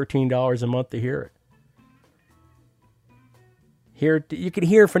 $13 a month to hear it. You can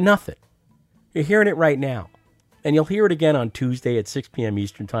hear it for nothing. You're hearing it right now. And you'll hear it again on Tuesday at 6 p.m.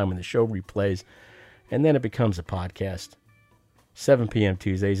 Eastern Time when the show replays. And then it becomes a podcast. 7 p.m.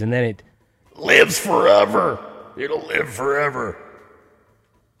 Tuesdays. And then it lives forever. It'll live forever.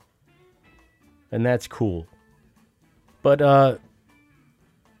 And that's cool. But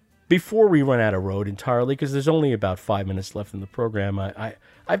before we run out of road entirely, because there's only about 5 minutes left in the program,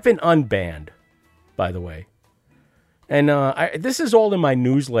 I've been unbanned, by the way. And this is all in my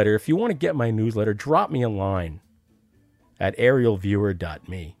newsletter. If you want to get my newsletter, drop me a line at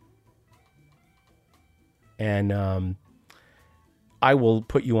aerialviewer.me. And I will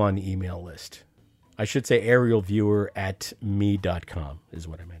put you on the email list. I should say aerialviewer@me.com is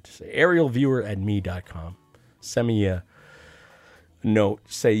what I meant to say. aerialviewer@me.com. Send me a note.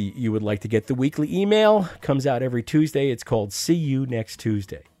 Say you would like to get the weekly email. Comes out every Tuesday. It's called See You Next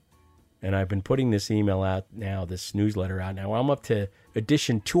Tuesday. And I've been putting this email out now, this newsletter out now. I'm up to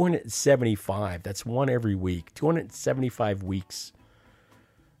edition 275. That's one every week. 275 weeks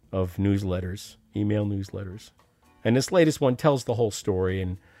of newsletters, email newsletters. And this latest one tells the whole story.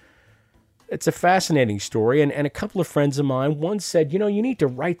 And it's a fascinating story. And a couple of friends of mine, one said, you need to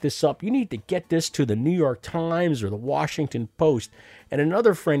write this up. You need to get this to the New York Times or the Washington Post. And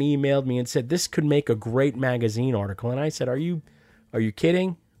another friend emailed me and said, this could make a great magazine article. And I said, are you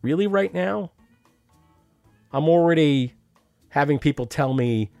kidding? Really right now? I'm already having people tell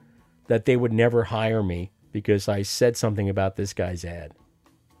me that they would never hire me because I said something about this guy's ad.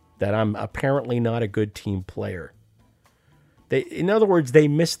 That I'm apparently not a good team player. In other words, they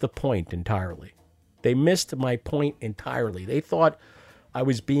missed the point entirely. They missed my point entirely. They thought I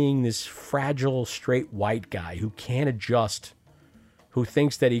was being this fragile, straight white guy who can't adjust, who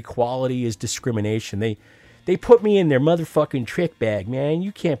thinks that equality is discrimination. They put me in their motherfucking trick bag, man.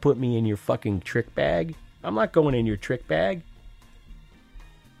 You can't put me in your fucking trick bag. I'm not going in your trick bag.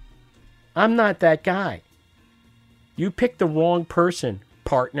 I'm not that guy. You picked the wrong person,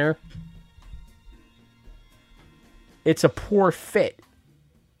 partner. It's a poor fit.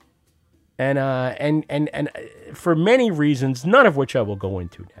 And for many reasons, none of which I will go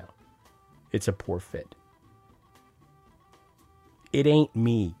into now. It's a poor fit. It ain't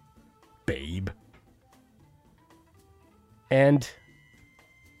me, babe. And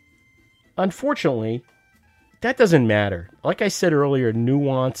unfortunately, that doesn't matter. Like I said earlier,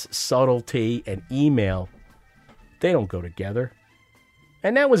 nuance, subtlety, and email, they don't go together.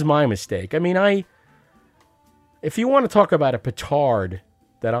 And that was my mistake. I mean, if you want to talk about a petard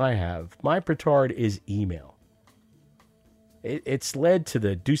that I have, my petard is email. It's led to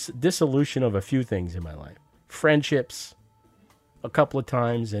the dissolution of a few things in my life. Friendships, a couple of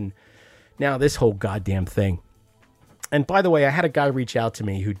times, and now this whole goddamn thing. And by the way, I had a guy reach out to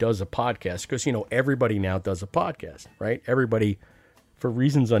me who does a podcast, because, everybody now does a podcast, right? Everybody, for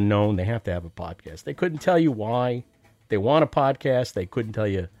reasons unknown, they have to have a podcast. They couldn't tell you why they want a podcast. They couldn't tell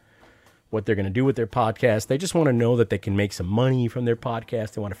you what they're going to do with their podcast. They just want to know that they can make some money from their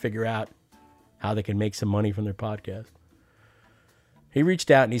podcast. They want to figure out how they can make some money from their podcast. He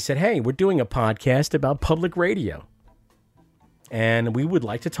reached out and he said, hey, we're doing a podcast about public radio. And we would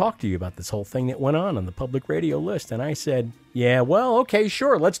like to talk to you about this whole thing that went on the public radio list. And I said, yeah, well, okay,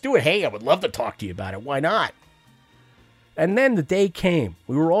 sure, let's do it. Hey, I would love to talk to you about it. Why not? And then the day came.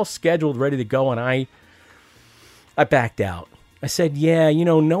 We were all scheduled, ready to go, and I backed out. I said, yeah,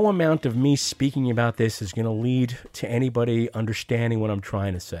 no amount of me speaking about this is going to lead to anybody understanding what I'm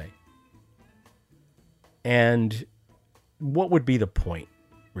trying to say. And what would be the point,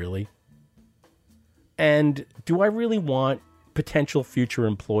 really? And do I really want potential future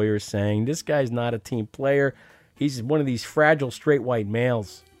employers saying, this guy's not a team player, he's one of these fragile straight white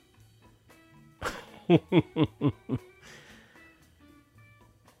males?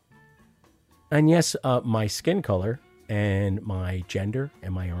 And yes, my skin color and my gender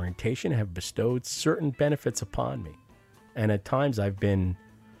and my orientation have bestowed certain benefits upon me. And at times I've been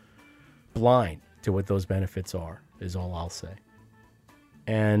blind to what those benefits are, is all I'll say.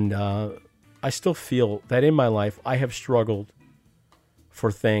 And I still feel that in my life I have struggled for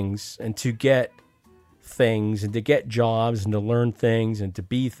things, and to get things, and to get jobs, and to learn things, and to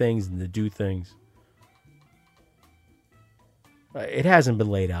be things, and to do things. It hasn't been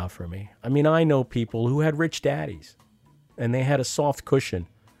laid out for me. I mean, I know people who had rich daddies, and they had a soft cushion,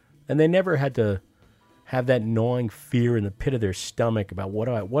 and they never had to have that gnawing fear in the pit of their stomach about what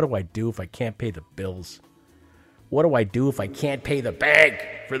do I do if I can't pay the bills? What do I do if I can't pay the bank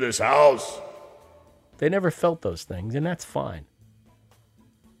for this house? They never felt those things, and that's fine.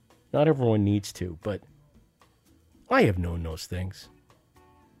 Not everyone needs to, but I have known those things.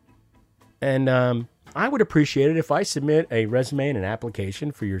 And I would appreciate it if I submit a resume and an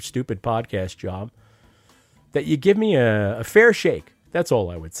application for your stupid podcast job, that you give me a fair shake. That's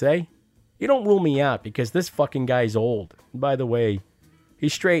all I would say. You don't rule me out because this fucking guy's old. And by the way,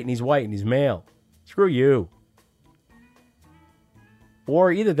 he's straight and he's white and he's male. Screw you.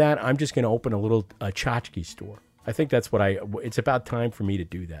 Or either that, I'm just going to open a little tchotchke store. I think that's what it's about time for me to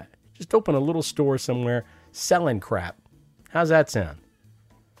do that. Just open a little store somewhere selling crap. How's that sound?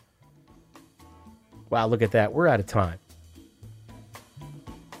 Wow, look at that. We're out of time.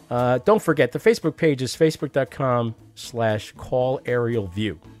 Don't forget, the Facebook page is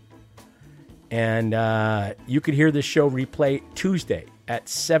facebook.com/callaerialview. And you could hear this show replay Tuesday at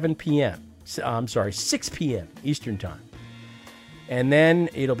 6 p.m. Eastern Time. And then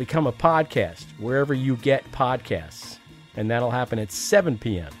it'll become a podcast wherever you get podcasts. And that'll happen at 7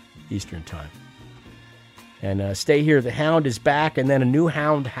 p.m. Eastern Time. And stay here. The Hound is back. And then a new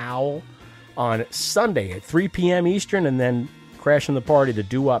Hound Howl on Sunday at 3 p.m. Eastern. And then crashing the party, the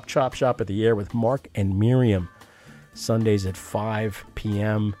Doo-Wop Chop Shop at the Air with Mark and Miriam. Sundays at 5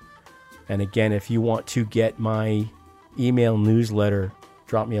 p.m. And again, if you want to get my email newsletter,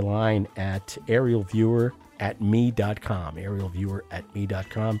 drop me a line at aerialviewer@me.com.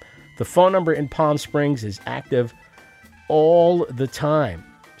 aerialviewer@me.com. The phone number in Palm Springs is active all the time.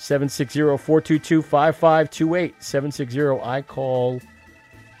 760-422-5528.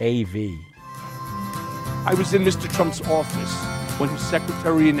 760-I-CALL-AV. I was in Mr. Trump's office when his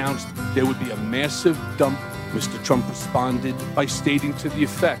secretary announced there would be a massive dump. Mr. Trump responded by stating to the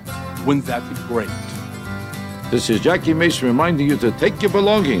effect, wouldn't that be great? This is Jackie Mason reminding you to take your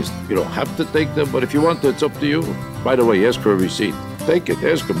belongings. You don't have to take them, but if you want to, it's up to you. By the way, ask for a receipt. Take it,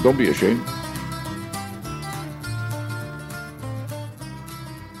 ask them, don't be ashamed.